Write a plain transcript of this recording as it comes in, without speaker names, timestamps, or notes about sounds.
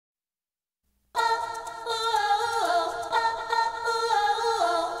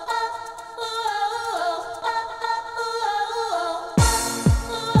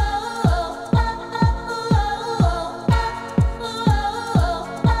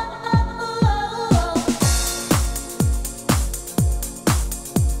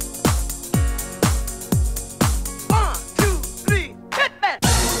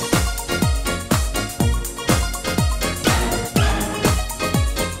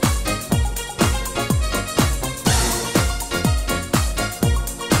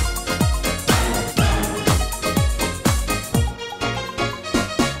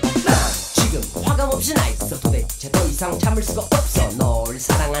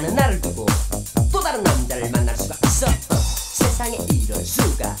사랑하는 나를 두고 또 다른 남자를 만날 수가 있어. 세상에 이럴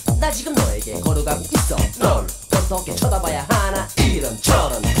수가. 나 지금 너에게 걸어가고 있어. 널 어떻게 쳐다봐야 하나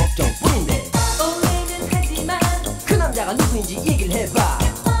이런저런 걱정뿐인데 오해는 하지마. 그 남자가 누구인지 얘기를 해봐.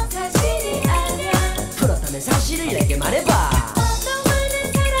 사실이 아냐. 그렇다면 사실을 내게 말해봐.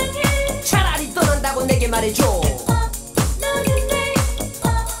 너만은 사랑해. 차라리 떠난다고 내게 말해줘. 너는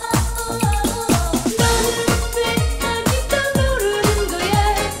왜 아직도 모르는 거야.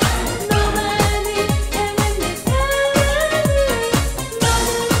 너만을 향한 내 사랑을. 너는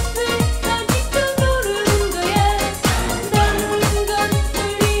왜 아직도 모르는 거야. 너는 건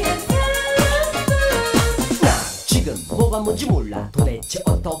불리한 사랑뿐. 나 지금 뭐가 뭔지 몰라. 도대체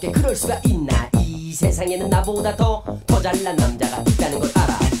어떻게 그럴 수가 있나. 이 세상에는 나보다 더 잘난 남자가 있다는 걸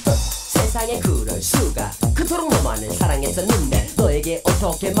알아. 세상에 그럴 수가. 그토록 너만을 사랑했었는데 너에게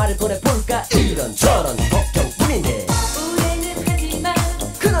어떻게 말을 꺼내볼까 이런저런 걱정뿐인데 오해는 하지마.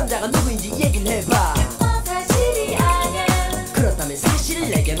 그 남자가 누구인지 얘기를 해봐. 사실이 아냐. 그렇다면 사실을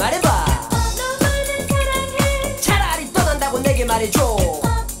내게 말해봐. 너만은 사랑해. 차라리 떠난다고 내게 말해줘.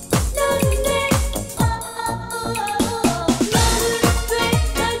 너는 왜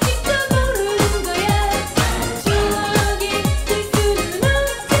아직도 모르는 거야. 추억이 될 수는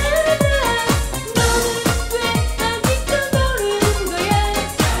없잖아. 너는 왜 아직도 모르는 거야.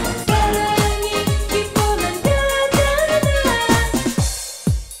 사랑이 깊어만 가잖아.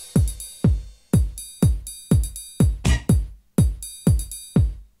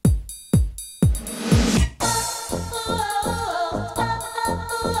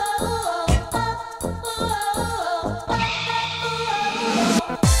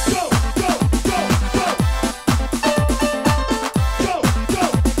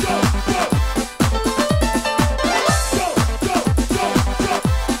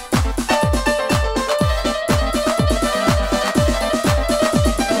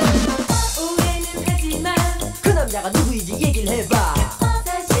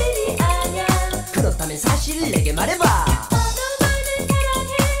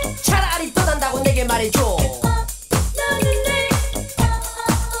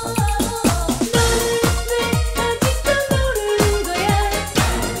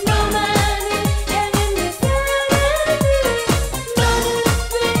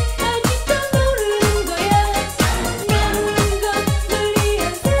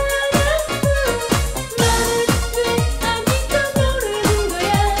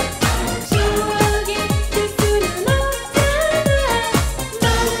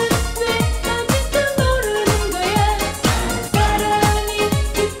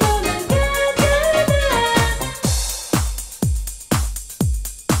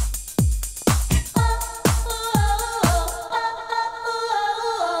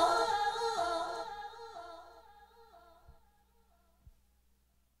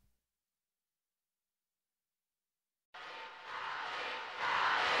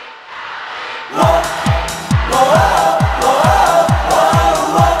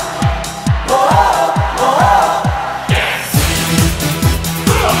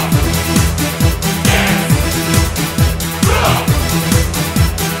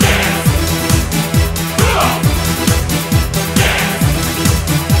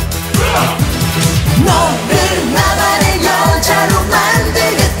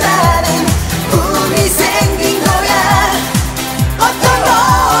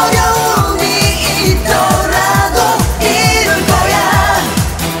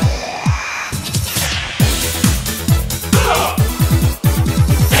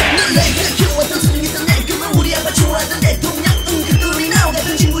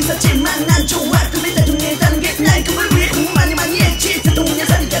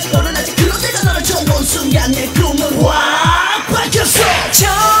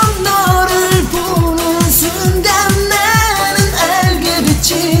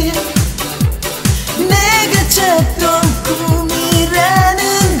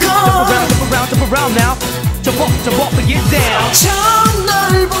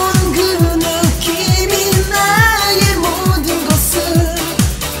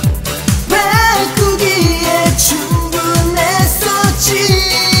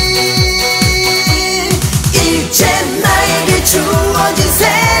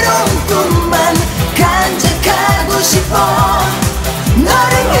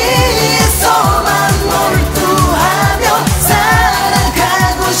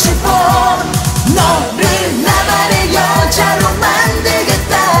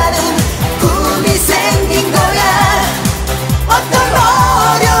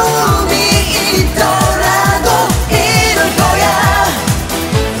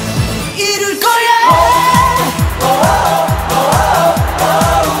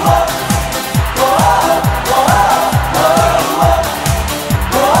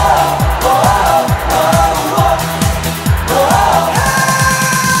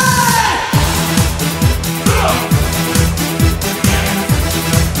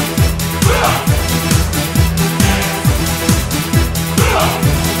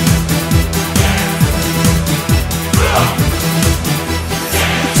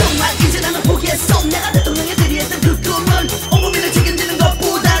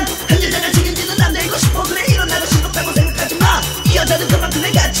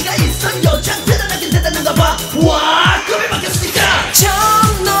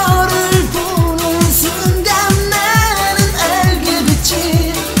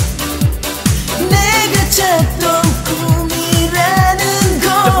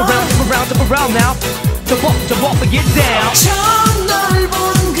 around now. Jump up and get down. 처음 널 본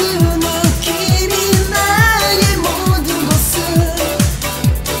그 느낌이 나의 모든 것을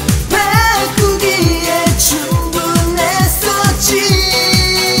바꾸기에 충분했었지.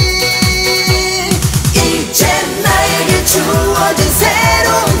 이제 나에게 주어진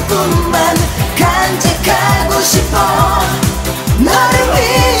새로운 꿈만 간직하고 싶어. 너를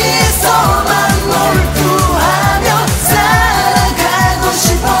위해서만 몰두하며 살아가고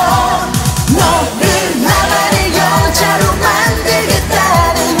싶어. 너를 나만의 여자로 만들고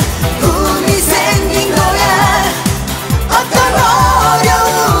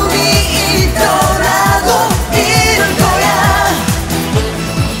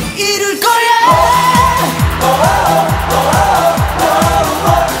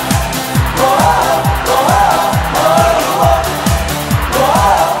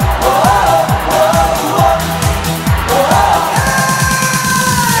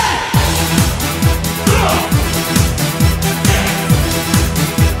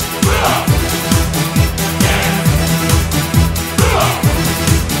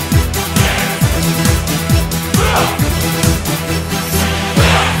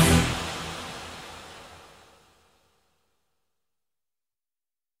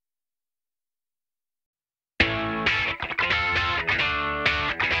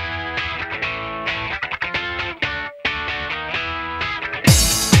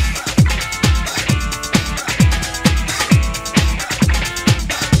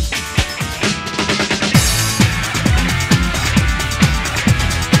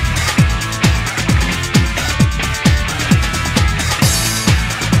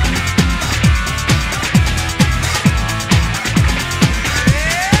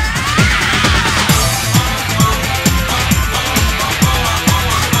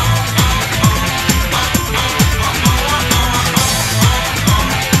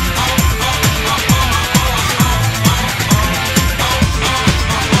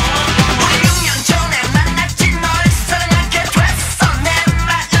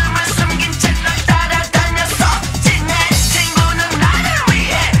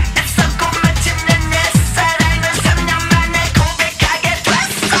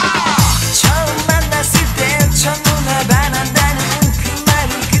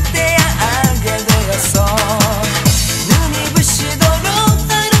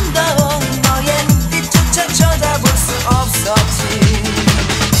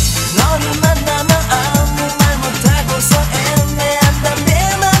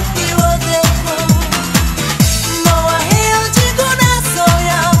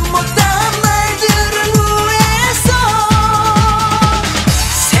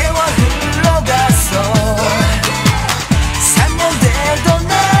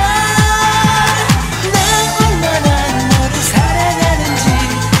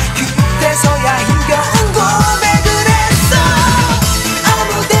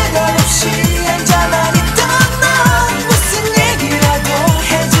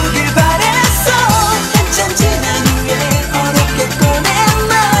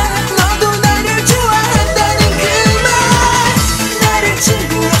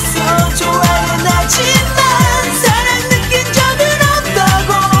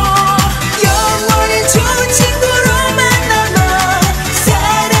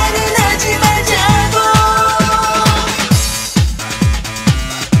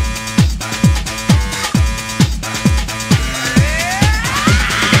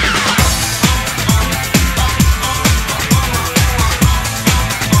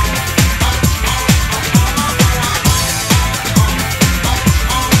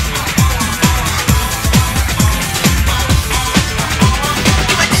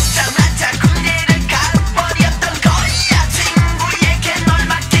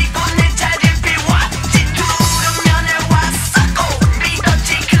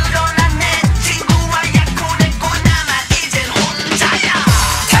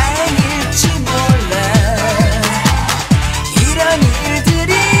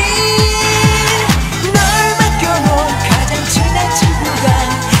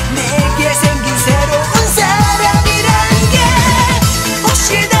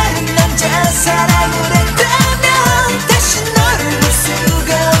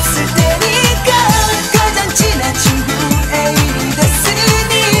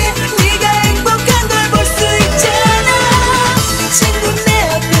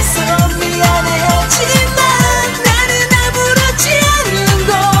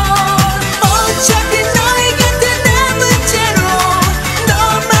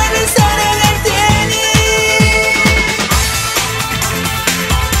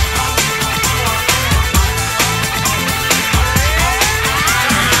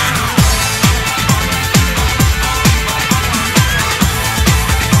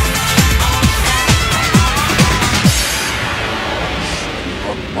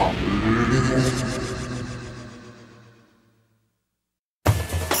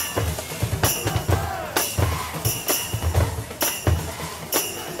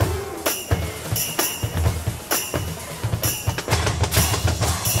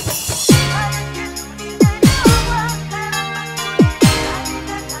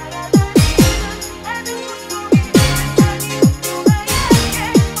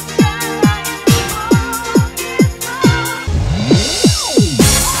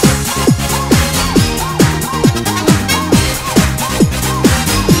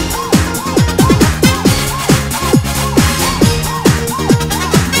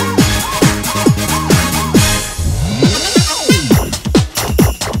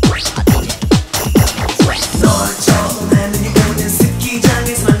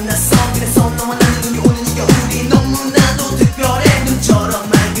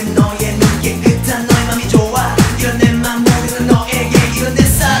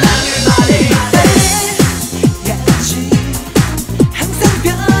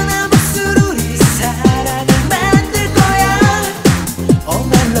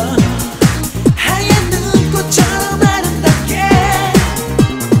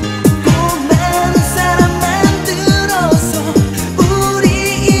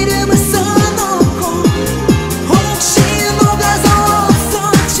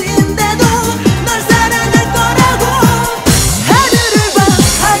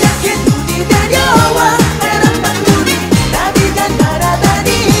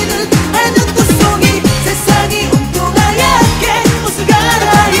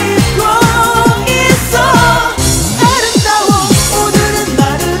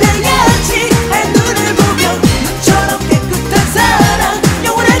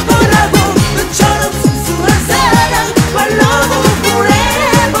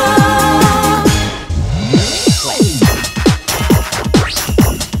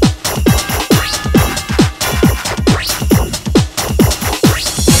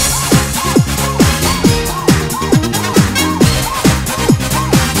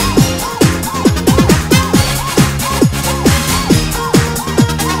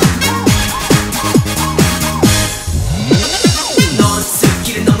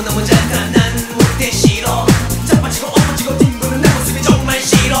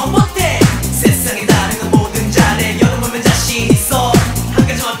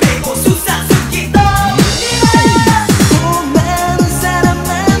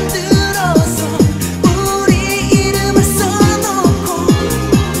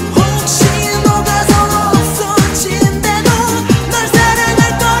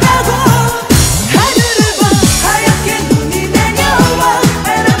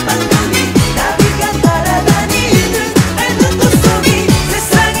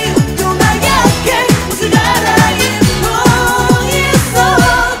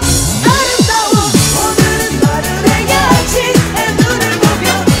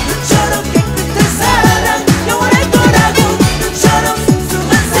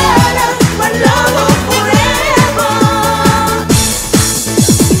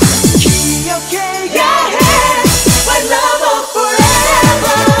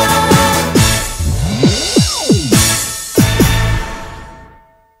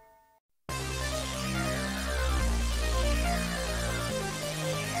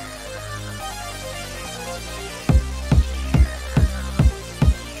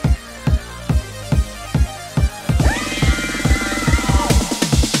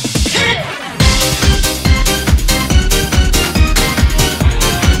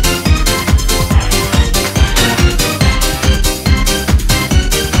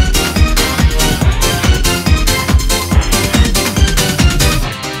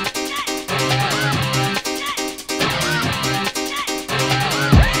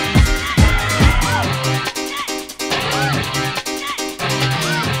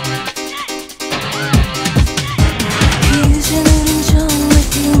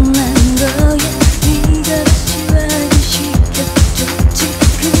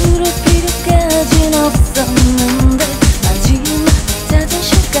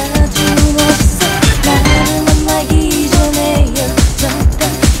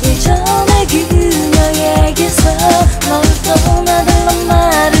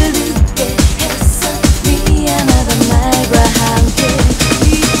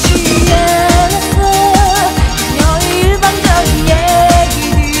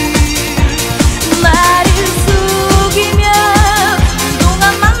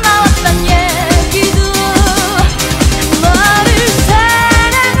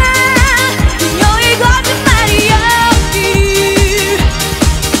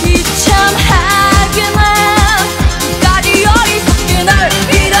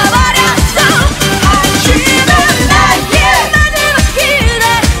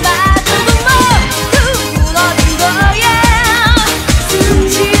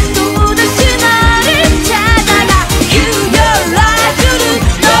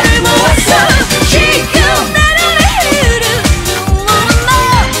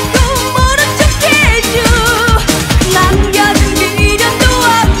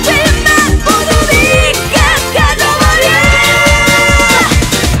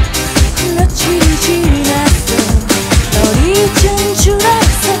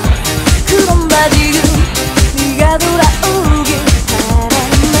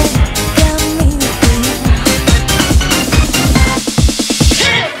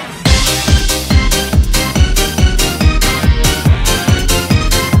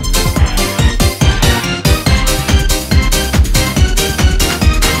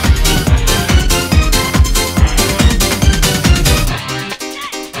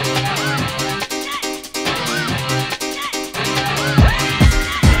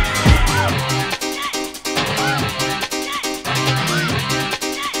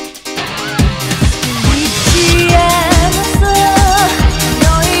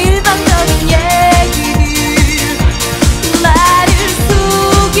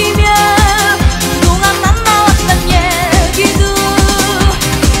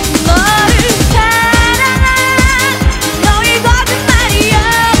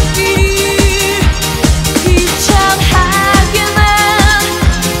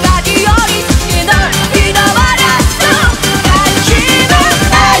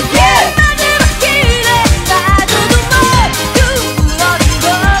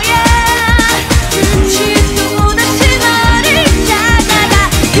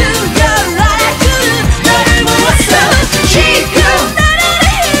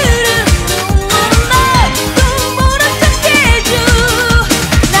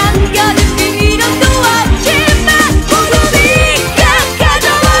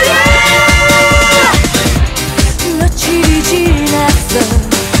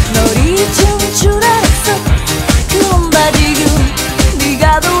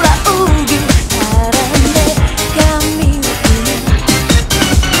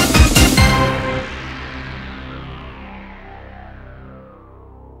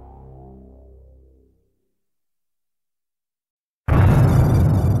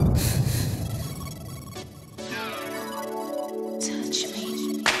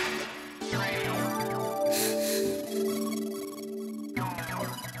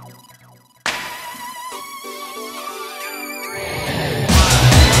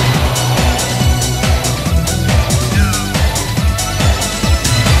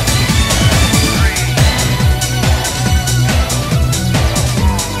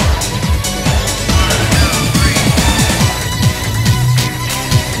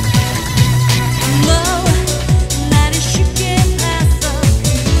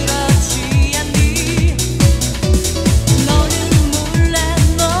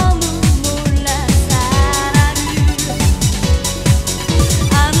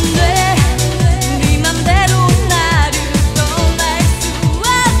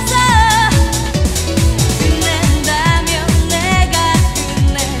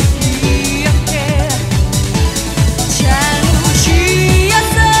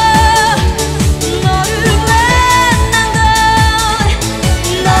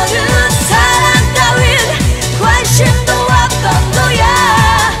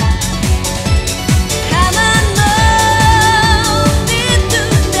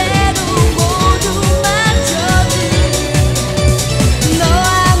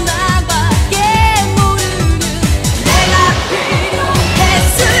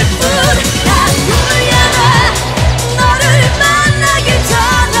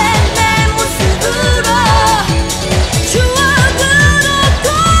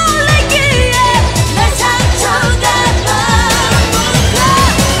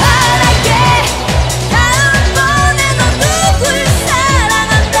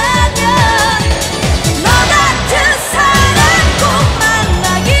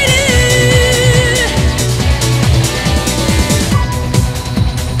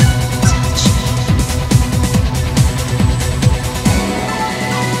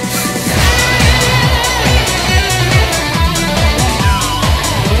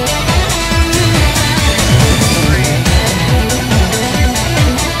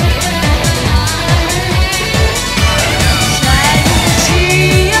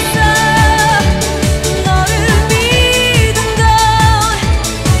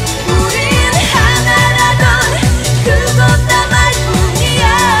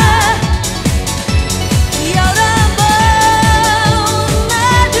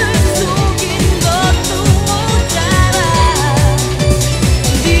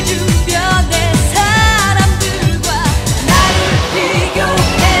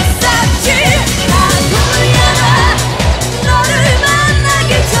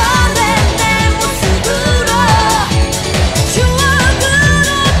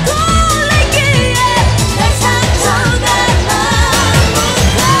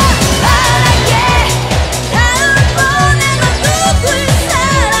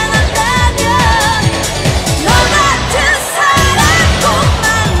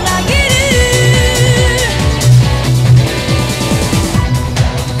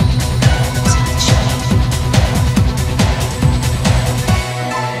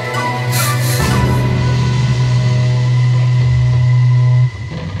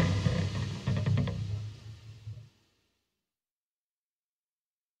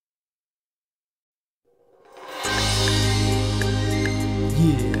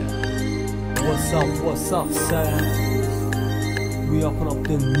What's up, son? We open up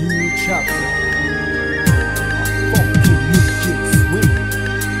the new chapter. Funky music, sweet.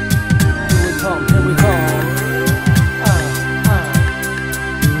 Here we come.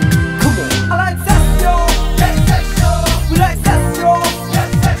 Come on. I like sexual, yes sexual. We like sexual, yes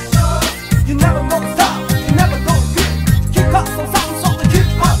sexual. You never know stop, you never go good. Keep up some sound, so the keep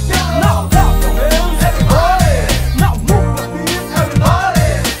up beat. Now clap your hands, everybody. Now move your feet, everybody.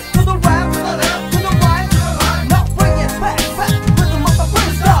 To the right, to the left, to the right. Now bring it back, back with the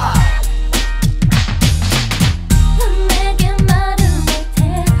motherfucking style.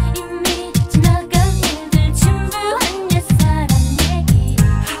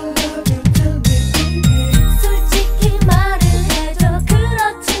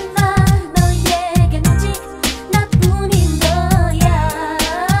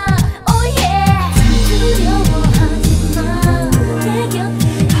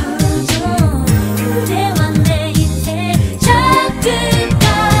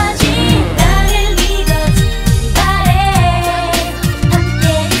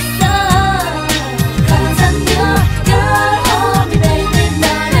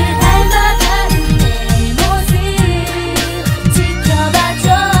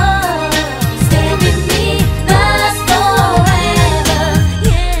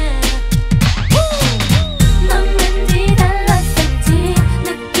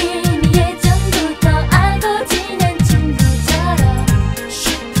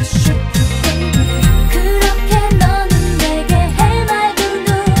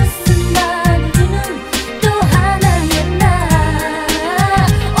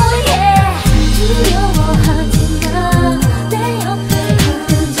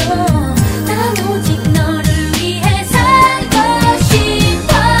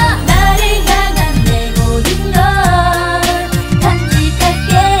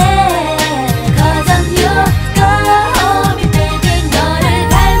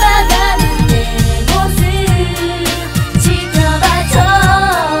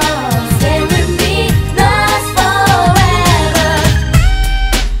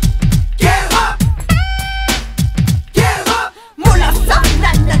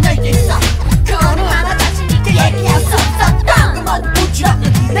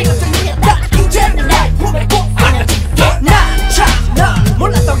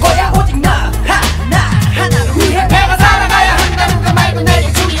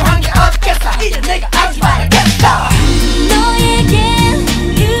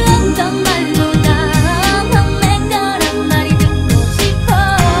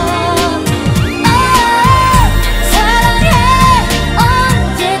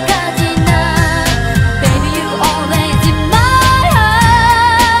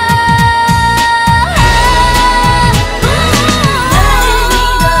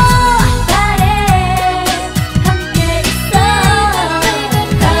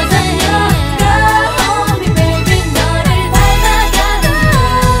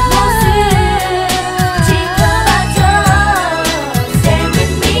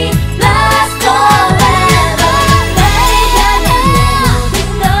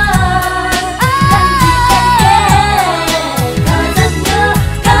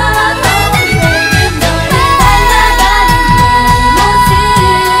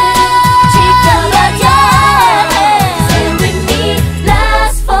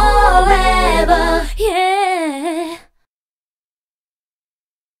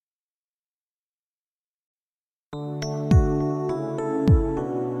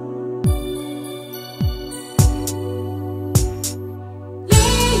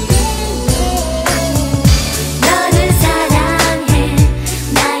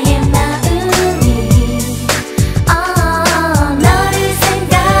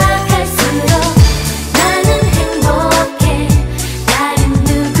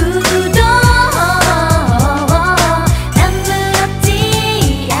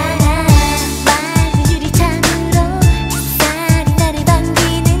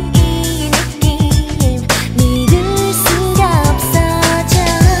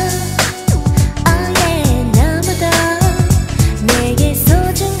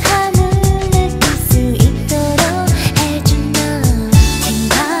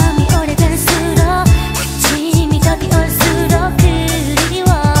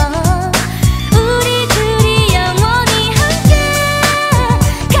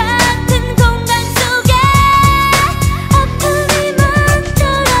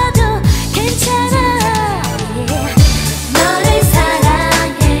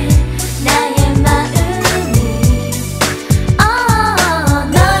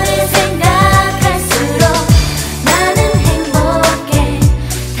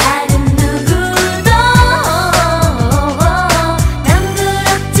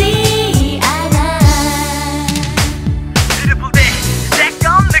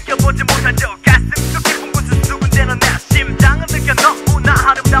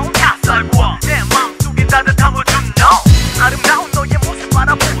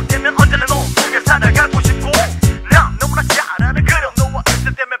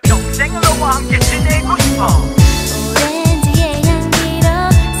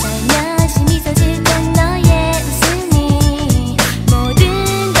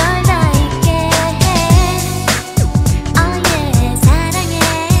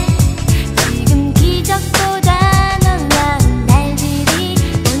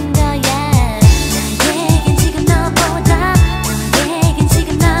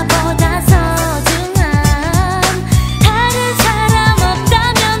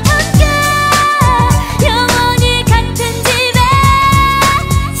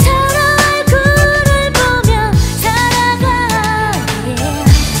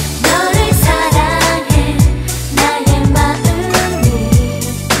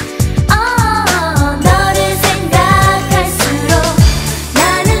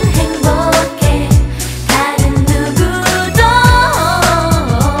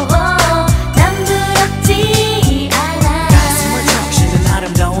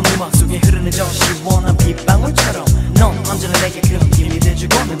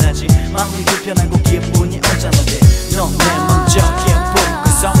 하지. 마음이 불편하고 기분이 언짢은데 넌 내 먼저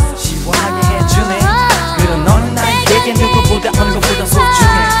예쁘고서 시원하게 해주네. 그런 너는 나에게 누구보다 어느 것보다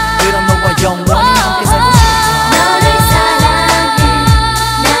소중해. 그런 너와 영원히 함께 살고 싶어. 너를 사랑해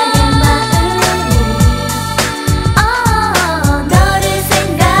나의 마음이 너를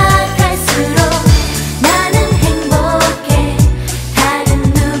생각할수록 나는 행복해. 다른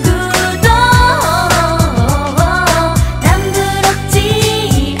누구도 남부럽지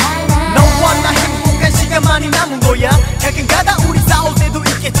않아. 너와 나 행복한 시간만이 남은 거야. 가끔가다 우리 싸울 때도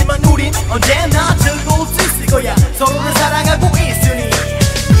있겠지만 우린 언제나 즐거울 수 있을 거야. 서로를 사랑하고 있으니.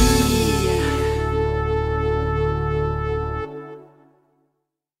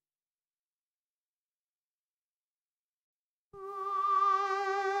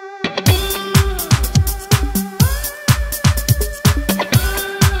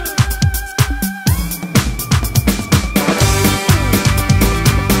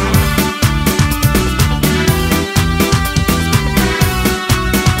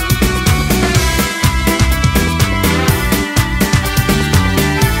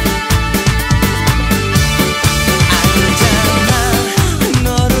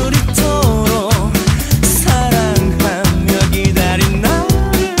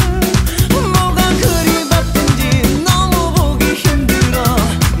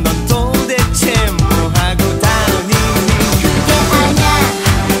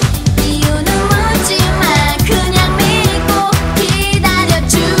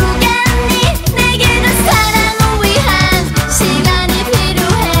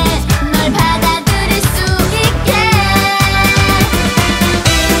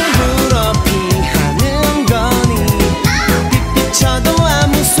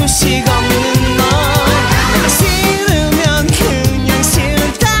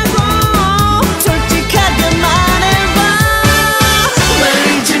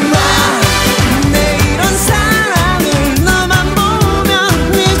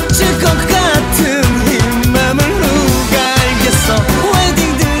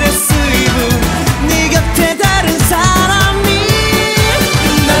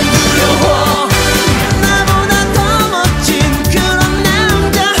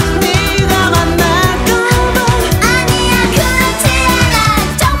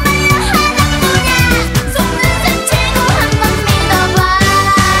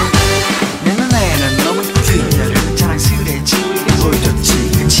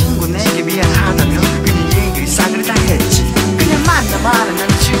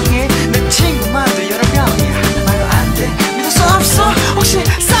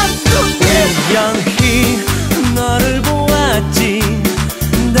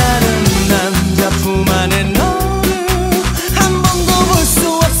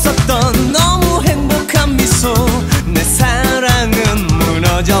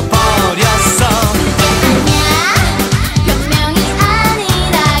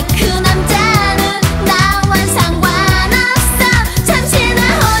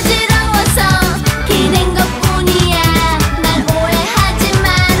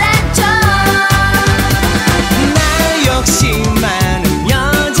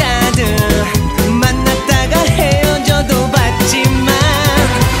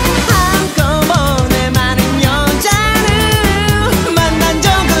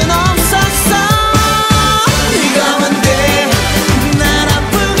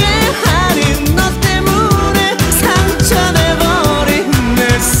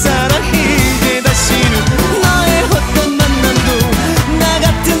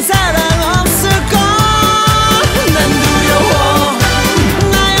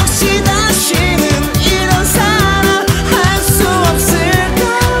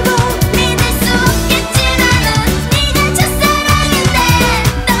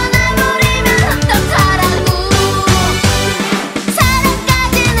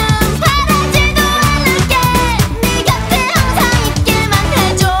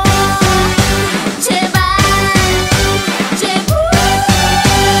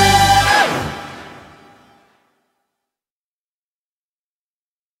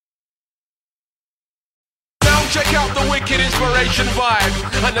 Check out the wicked inspiration vibe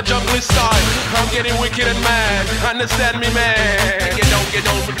and the jungle style. I'm getting wicked and mad. Understand me, man? Get down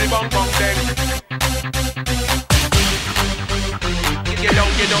with the bong bong thing. Get down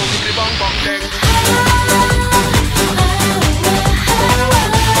with the bong bong thing.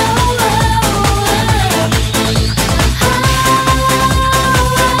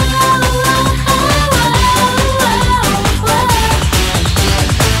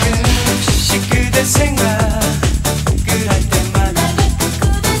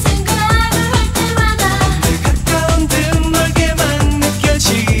 가까운 듯 멀게만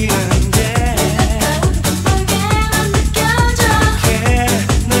느껴지는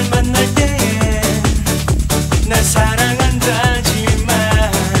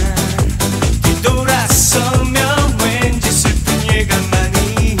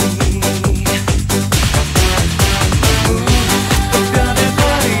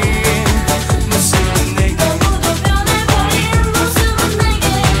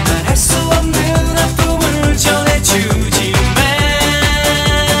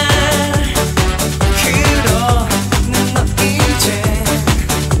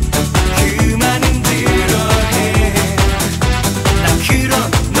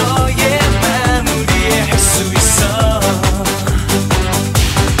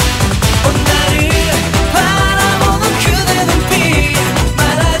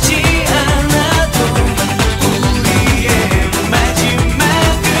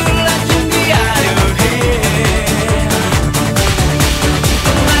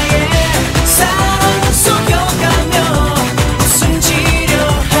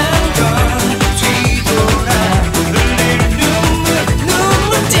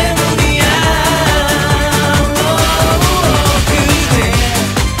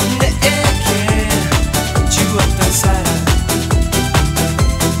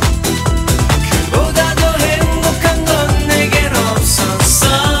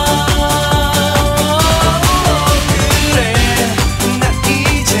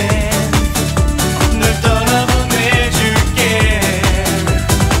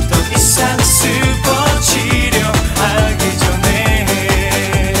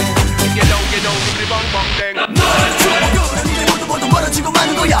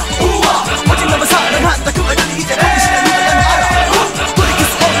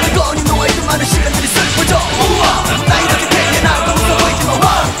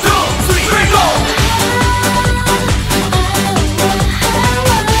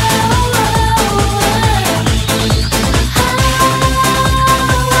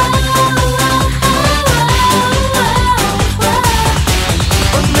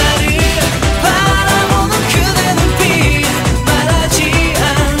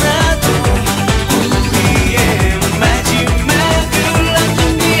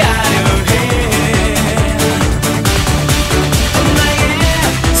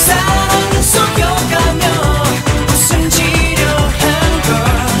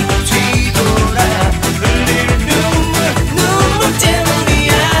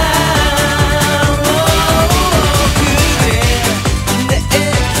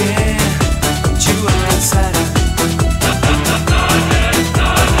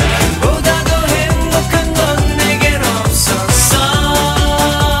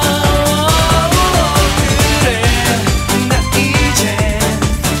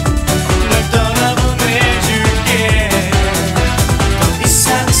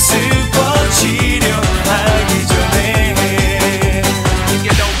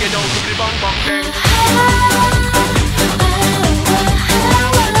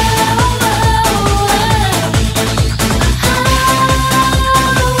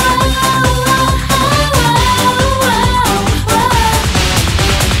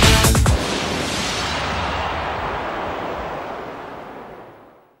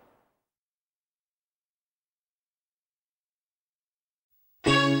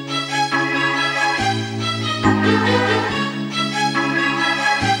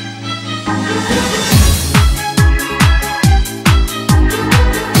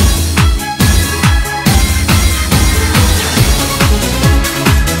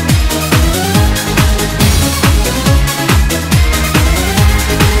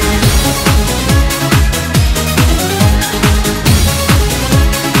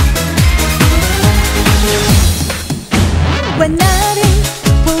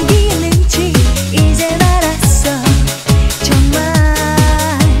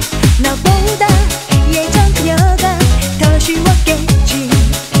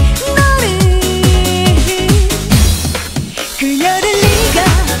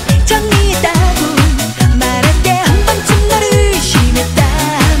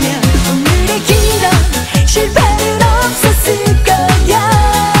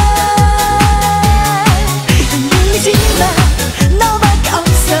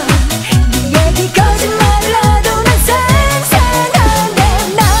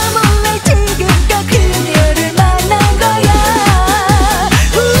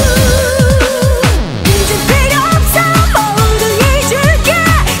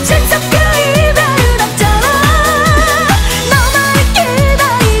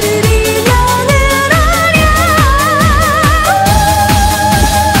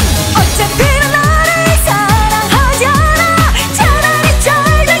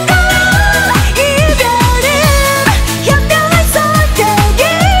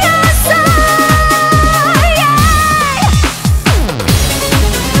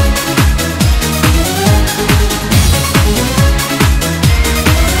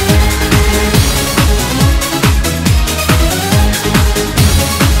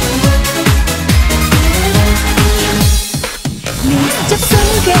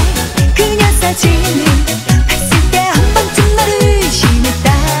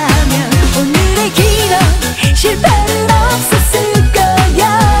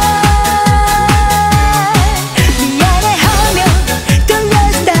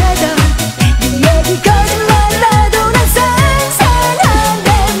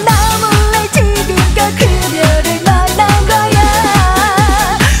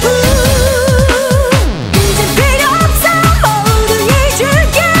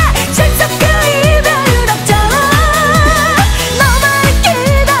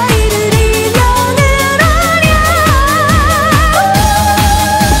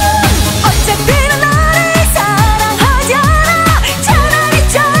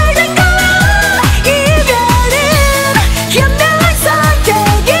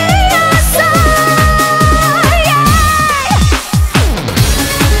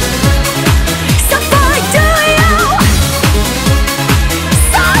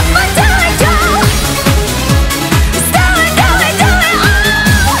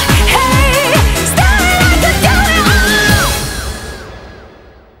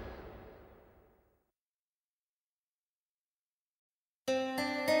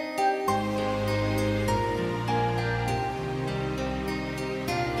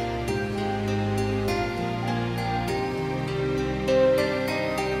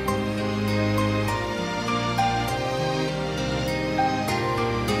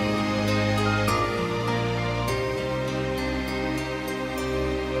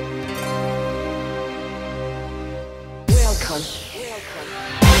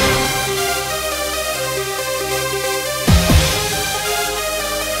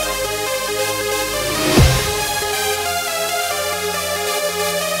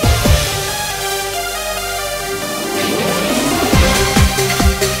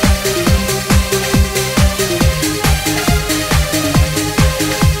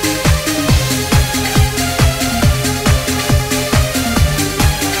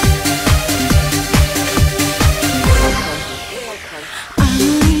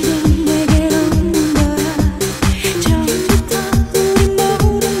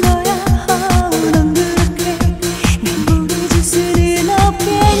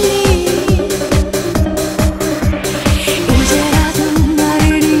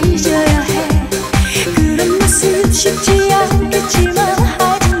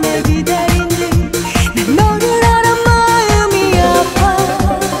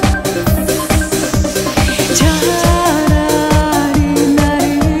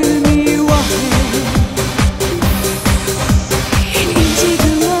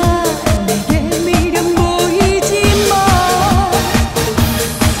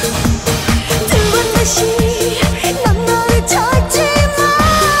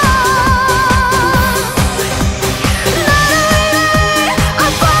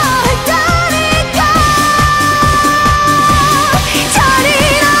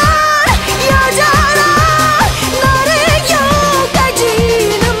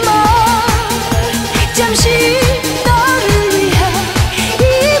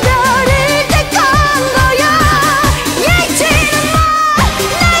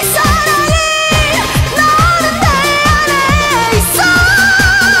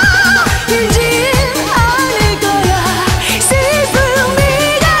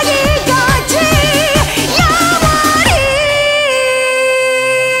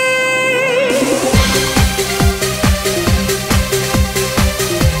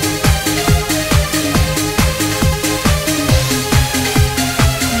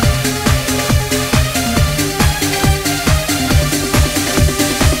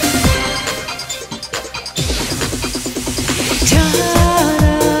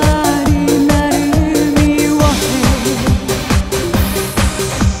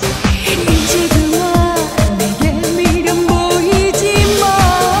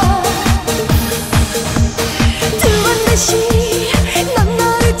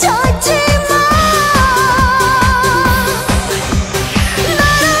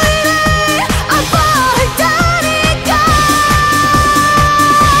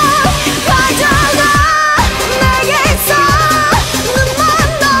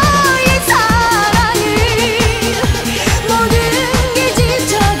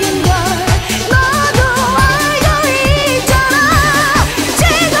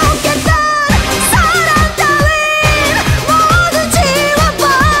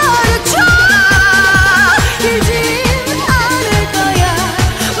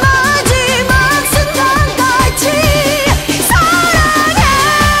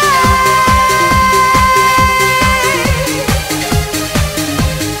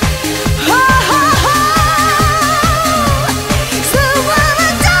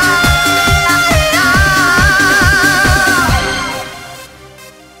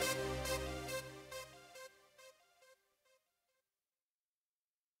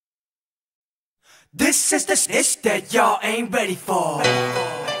This is the snitch that y'all ain't ready for.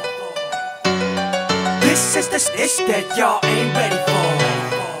 This is the snitch that y'all ain't ready for.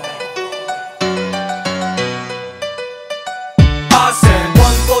 I said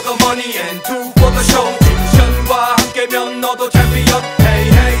one for the money and two for the show. 뮤지션과 함께면 너도 챔피언. Hey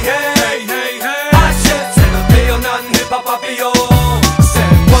hey hey hey hey hey. I said 새로 태어난 힙합 아비오.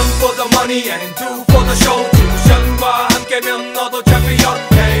 Said one for the money and two for the show. 뮤지션과 함께면 너도 챔피언.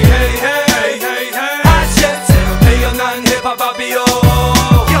 Hey hey hey hey hey hey. I said 새로 태어난 힙합 아비오.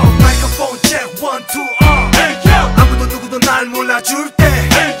 Yo 마이크폰 check 1, 2 Hey yo. 아무도 누구도 날 몰라줄 때.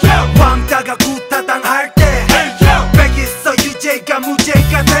 Hey yo. 왕따가 구타당할 때. Hey yo. 백 있어 유죄가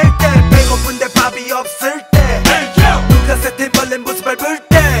무죄가 될 때. 배고픈데 밥이 없을 때. Hey yo. 누가 세팅벌레 모습 밟을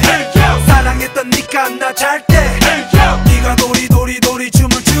때. Hey yo. 사랑했던 니가 나 잘 때. Hey yo. 네가 도리도리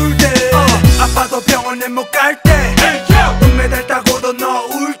춤을 출 때. 아파도 병원에 못 갈 때. Hey yo. 은메달 따고도 너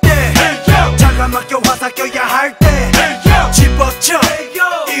울 때. Hey yo. 차가 막혀 화사 껴야 할 때. Hey yo. 집어쳐 hey yo.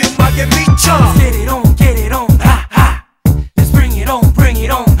 이 음악에 미쳐. Get it on, get it on, ha ha. Let's bring it on,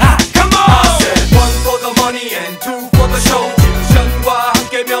 ha. Come on. I said one for the money and two for the show. 뮤지션과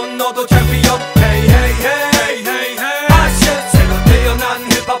함께면 너도 챔피언. Hey hey hey hey hey hey. I said 새로 태어난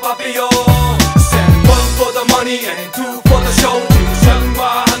힙합 아비오. Said one for the money and two for the show.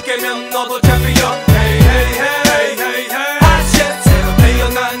 뮤지션과 함께면 너도 챔피언. Hey hey hey.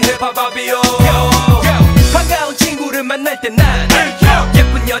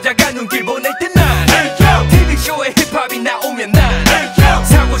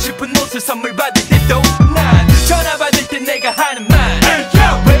 사고 싶은 옷을 선물 받을 때도 난 전화 받을 때 내가 하는 말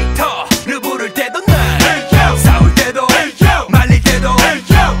웨이터를 부를 때도 난 싸울 때도 말릴 때도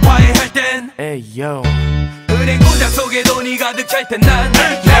화해할 땐 에이요 은행 고장 속에 돈이 가득 찰 땐 난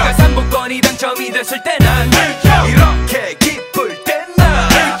내가 상복권이 당첨이 됐을 때 난 이렇게 기쁠 땐 난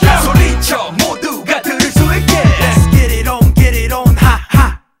소리쳐 모두가 들을 수 있게 Let's get it on, ha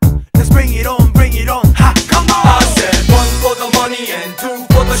ha Let's bring it on, ha come on I said one for the money and two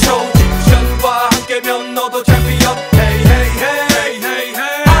for the show 디비전과 함께면 너도 챔피언 Hey hey hey hey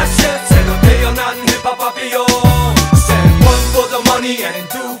hey I said 새로 태어난 힙합 파피오 Said one for the money and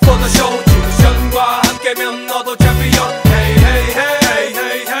two for the show 디비전과 함께면 너도 챔피언 Hey hey hey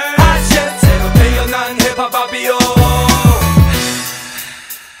hey hey I said 새로 태어난 힙합 파피오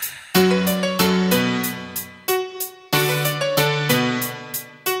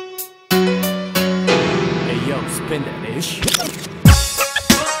Hey yo, spin that ish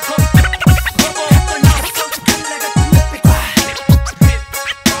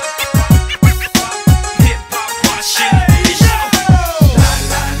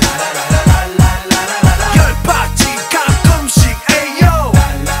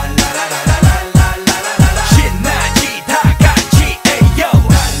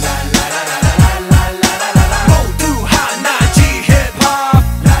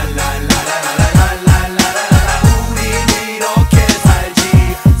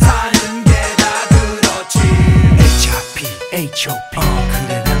H.O.P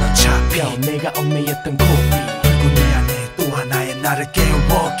그래 난 어차피 내가 얽매였던 고비 그리고 내 안에 또 하나의 나를 깨워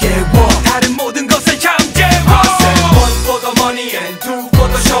다른 모든 것을 잠재워 I said one for the money and two for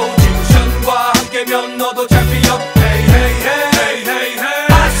the show 디비전과 함께면 너도 챔피언 Hey hey hey hey hey hey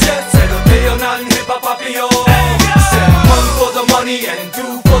I said 새로 태어난 힙합 파피오 Said one for the money and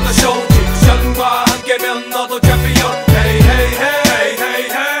two for the show 디비전과 함께면 너도 챔피언 Hey hey hey hey hey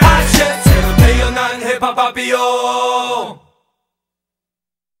hey I said 새로 태어난 힙합 파피오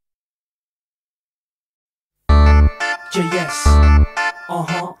JS,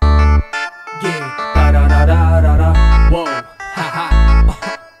 yeah, da da da da da da, whoa, ha ha,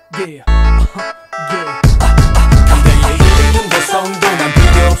 yeah, yeah. 그대의 이름 개성도 난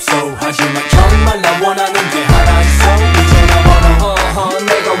필요 없어. 하지만 정말 나 원하는 게 하나 있어. 이제 나 원하,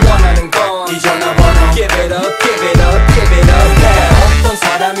 내가 원하는 건 이제 나 원하. Give it up, give it up, give it up. 내가 어떤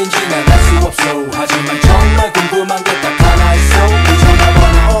사람인지 난 알 수 없어. 하지만 정말 궁금한 게 딱 하나 있어. 이제 나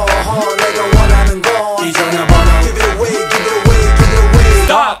원하, 내가 원하는 건 이제 나 원하.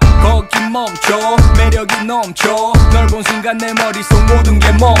 Stop 거기 멈춰 매력이 넘쳐 널 본 순간 내 머릿속 모든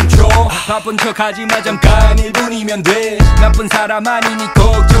게 멈춰 바쁜 척하지마 잠깐 1분이면 돼 나쁜 사람 아니니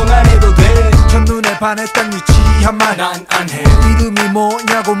걱정 안 해도 돼 첫눈에 반했던 유치한 말 난 안 해 이름이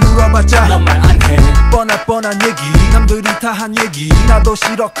뭐냐고 물어봤자 넌 말 안 해 뻔한 얘기 남들이 다 한 얘기 나도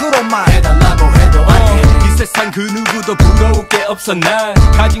싫어 그런 말 해달라고 해도 안 해 이 세상 그 누구도 부러울 게 없어 난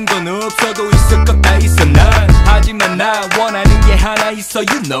가진 건 없어도 있을 것 다 있어 난 하지만 나 원하는 게 하나 있어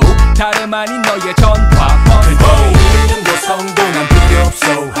you know 다름 아닌 너의 전화 그대의 이름도 성도 난 필요 없어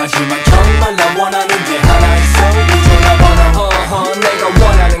하지만 정말 나 원하는 게 하나 있어 이제 나 원하 내가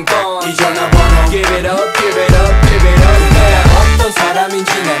원하는 건 이제 나 원하 Give it up give it up give it up 내가 어떤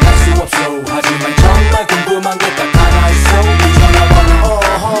사람인지 난 알 수 없어 하지만 정말 궁금한 게 딱 하나 있어 이제 나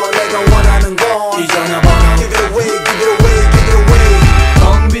원하 내가 원하는 건 이제 나 원하 Give it away give it away give it away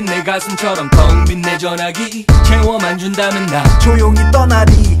텅 빈 내 가슴처럼 텅 빈 내 전화기 채워만 준다면 나 조용히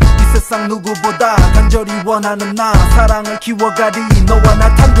떠나리 이 세상 누구보다 간절히 원하는 나 사랑을 키워가리 너와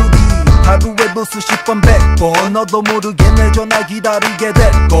나 단둘이 하루에도 수십 번 100번 너도 모르게 내 전화 기다리게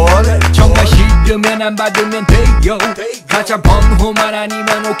될걸 정말 싫으면 안 받으면 돼요 가짜 번호만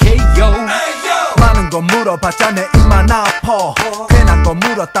아니면 오케이요 많은 건 물어봤자 내 입만 아파 괜한 건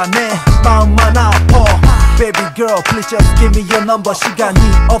물었다 내 마음만 아파 Baby girl please just give me your number 시간이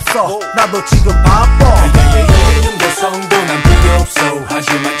없어 나도 지금 바빠 그대의 이름도 성도 난 필요 없어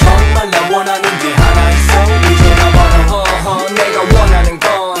하지만 정말 나 원하는 게 하나 있어 이제 나 원하 내가 원하는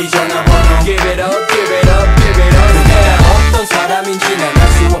건 이제 나 원하 Give it up give it up give it up 내가 어떤 사람인지 난 알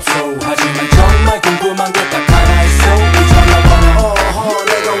수 없어 하지만 정말 궁금한 게 딱 하나 있어 이제 나 원하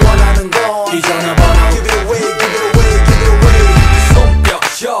내가 원하는 건 이제 나 원하 Give it away give it away give it away 손뼉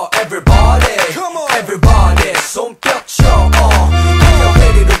쳐 everybody everybody 손뼉 쳐 Are you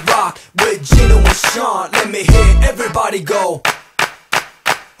ready to rock with Gino and Sean Let me hear everybody go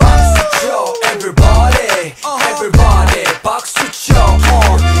박수 쳐 everybody everybody 박수 쳐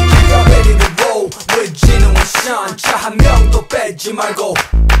Are you ready to roll with Gino and Sean 차 한 명도 빼지 말고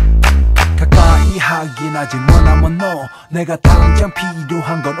가까이 하긴 아직 머나먼 너 내가 당장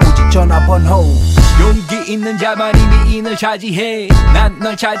필요한 건 오직 전화번호 용기 있는 자만이 미인을 차지해 난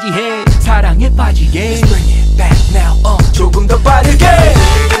널 차지해 사랑에 빠지게 Let's bring it back now 조금 더 빠르게 내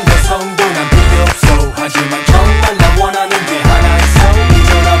성도 난 필요 없어 하지만 정말 나 원하는 게 하나 있어 이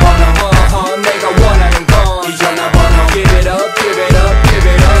전화번호 내가 원하는 건 이 전화번호 Give it up give it up give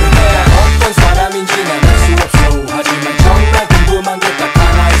it up 내가 어떤 사람인지 난 알 수 없어 하지만 정말 궁금한 게 딱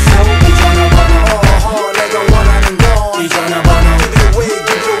하나 있어 이 전화번호 내가 원하는 건 이 전화번호 Give it away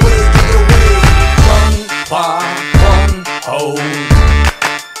give it away give it away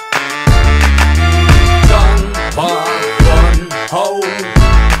전화번호 전화번호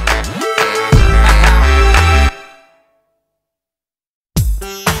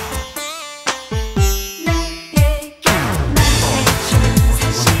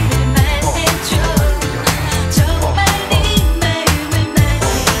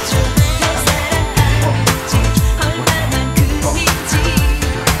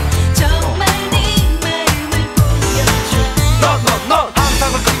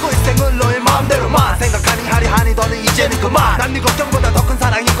이제는 그만 난 네 걱정보다 더 큰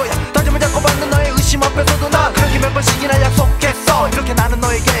사랑인 거야 다짐을 잡고 받는 너의 의심 앞에서도 난 그렇게 몇 번씩이나 약속했어 이렇게 나는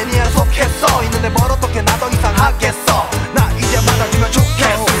너에게 네 약속했어 있는데 뭘 어떻게 나 더 이상 하겠어 나 이제 받아주면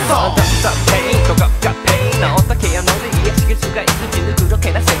좋겠어 답답해 더 갑갑해 나 어떻게 해야 너를 이해시킬 수가 있을지는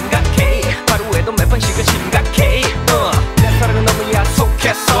그렇게 난 생각해 하루에도 몇 번씩은 심각해 내 사랑은 너무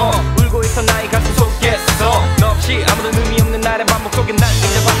약속했어 울고 있어 나의 가슴 속에서 너 없이 아무런 의미 없는 날의 반복 속에 난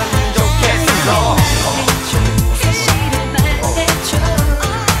이제 받아주면 좋겠어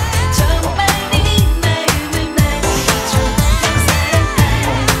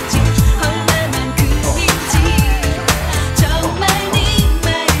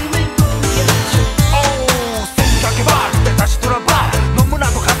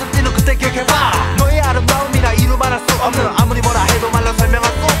아무리 뭐라 해도 말로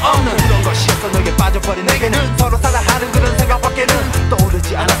설명할 수 없는 그런 것이었어 너에게 빠져버린 내게는 서로 사랑하는 그런 생각밖에는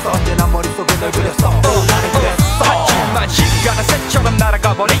떠오르지 않았어 언제나 머릿속에 널 그렸어 나는 그랬어 하지만 시간은 새처럼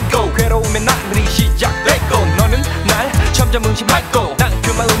날아가버리고 괴로움의 나날이 시작되고 너는 날 점점 의심하고 난 그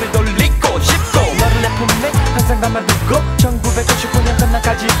마음을 돌리고 싶고 너를 내 품에 항상 담아두고 1999년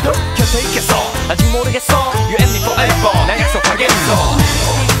끝나까지도 곁에 있겠어 아직 모르겠어 You and me forever 난 약속하겠어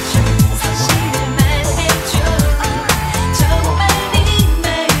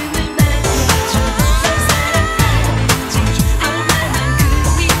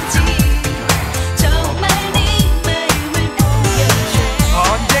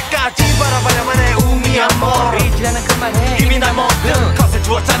잊지 않아 그만해 이미 날 모든 것을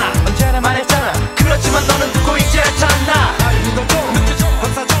주었잖아 언제나 말했잖아 그렇지만 너는 듣고 있지 않잖아 나를 믿어줘 느껴줘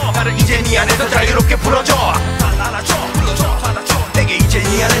감싸줘 나를 이제 네 안에서 자유롭게 풀어줘 난 안아줘 불러줘 받아줘 내게 이제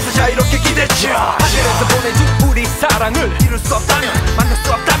네 안에서 자유롭게 기대줘 하늘에서 보내준 우리 사랑을 이룰 수 없다면 만날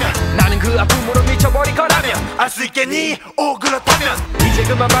수 없다면 나는 그 아픔으로 미쳐버릴 거라면 알 수 있겠니? 오 그렇다면 이제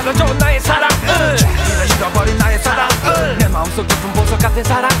그만 받아줘 나의 사랑을 이제 잃어버린 나의 사랑을 내 마음속 깊은 보석 같은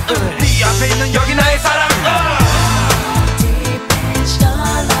사랑을 네 앞에 있는 여기 나의 사랑을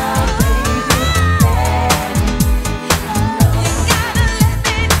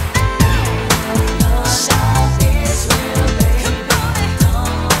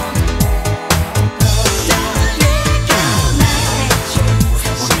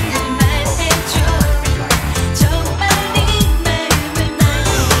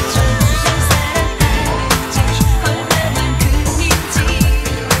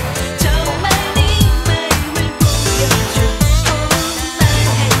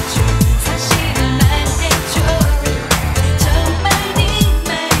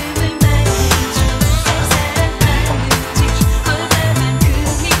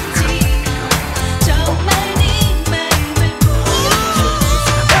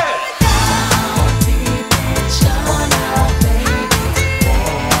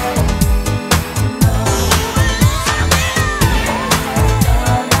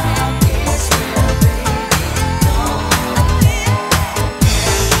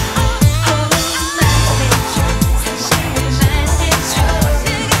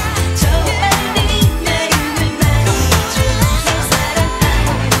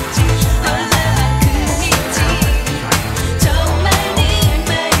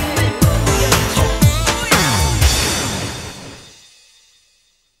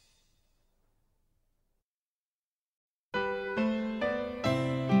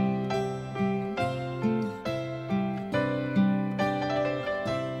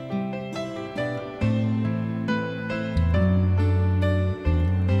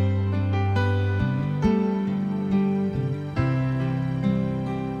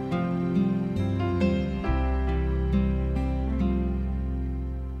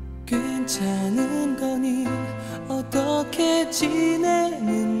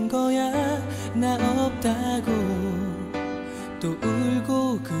또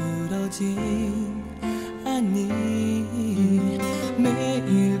울고 그러진 않니.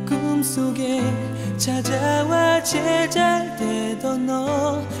 매일 꿈속에 찾아와 제잘되던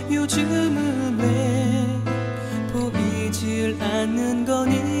너 요즘은 왜 보이질 않는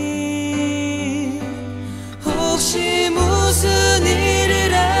거니. 혹시 무슨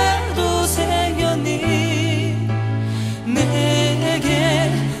일이라도 생겼니.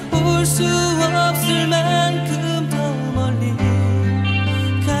 내게 올 수 없을 만큼 더 멀리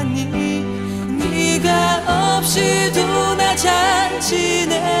갔니. 네가 없이도 나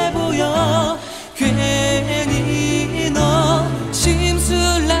잔치내 보여. 괜히 너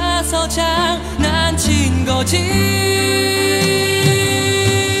심술나서 장난친 거지.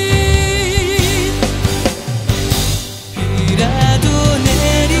 비라도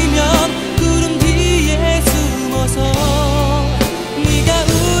내리면 구름 뒤에 숨어서 네가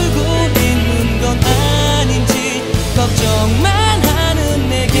울고 있는 건 아닌지 걱정만 하는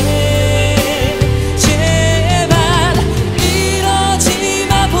내게 제발 이러지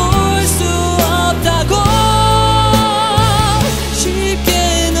마. 볼 수 없다고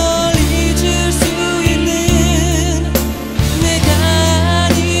쉽게 널 잊을 수 있는 내가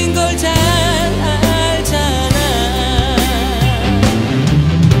아닌 걸 잘 알잖아.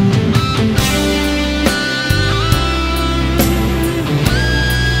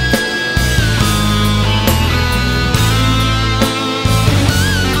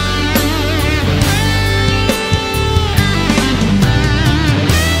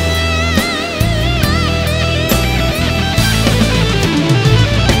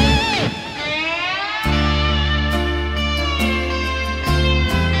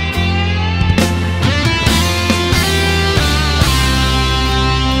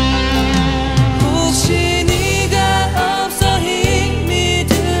 혹시 네가 없어 힘이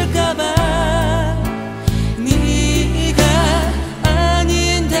들까봐 네가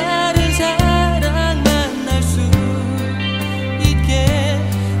아닌 다른 사랑 만날 수 있게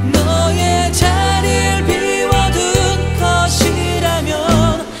너의 자리를 비워둔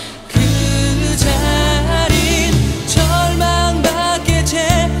것이라면 그 자린 절망밖에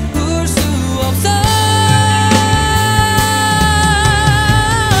채울 수 없어.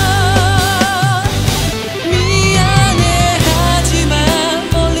 미안해 하지만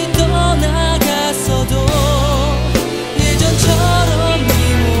멀리 떠나갔어도 예전처럼 네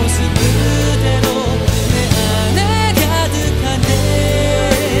모습 그대로 내 안에 가득한데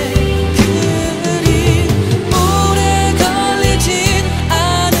그리 오래 걸리진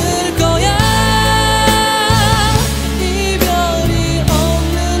않을 거야. 이별이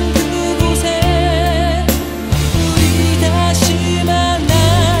없는 그곳에 우리 다시 만날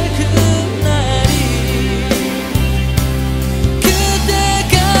그날이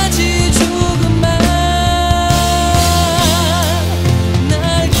그때까지 조금만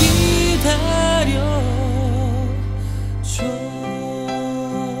날 기다려줘.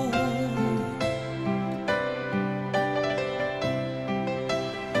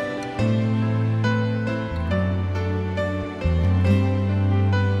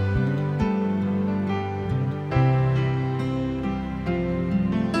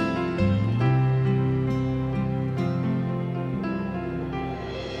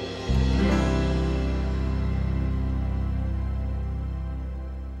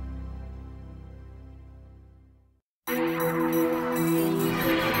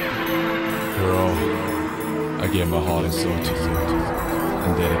 Girl, I gave my heart and soul to you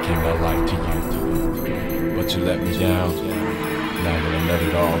and dedicate my life to you. But you let me down. Now I'm gonna let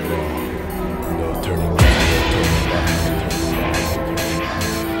it all go. No turning back, no turning back, no turning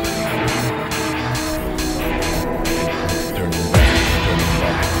back.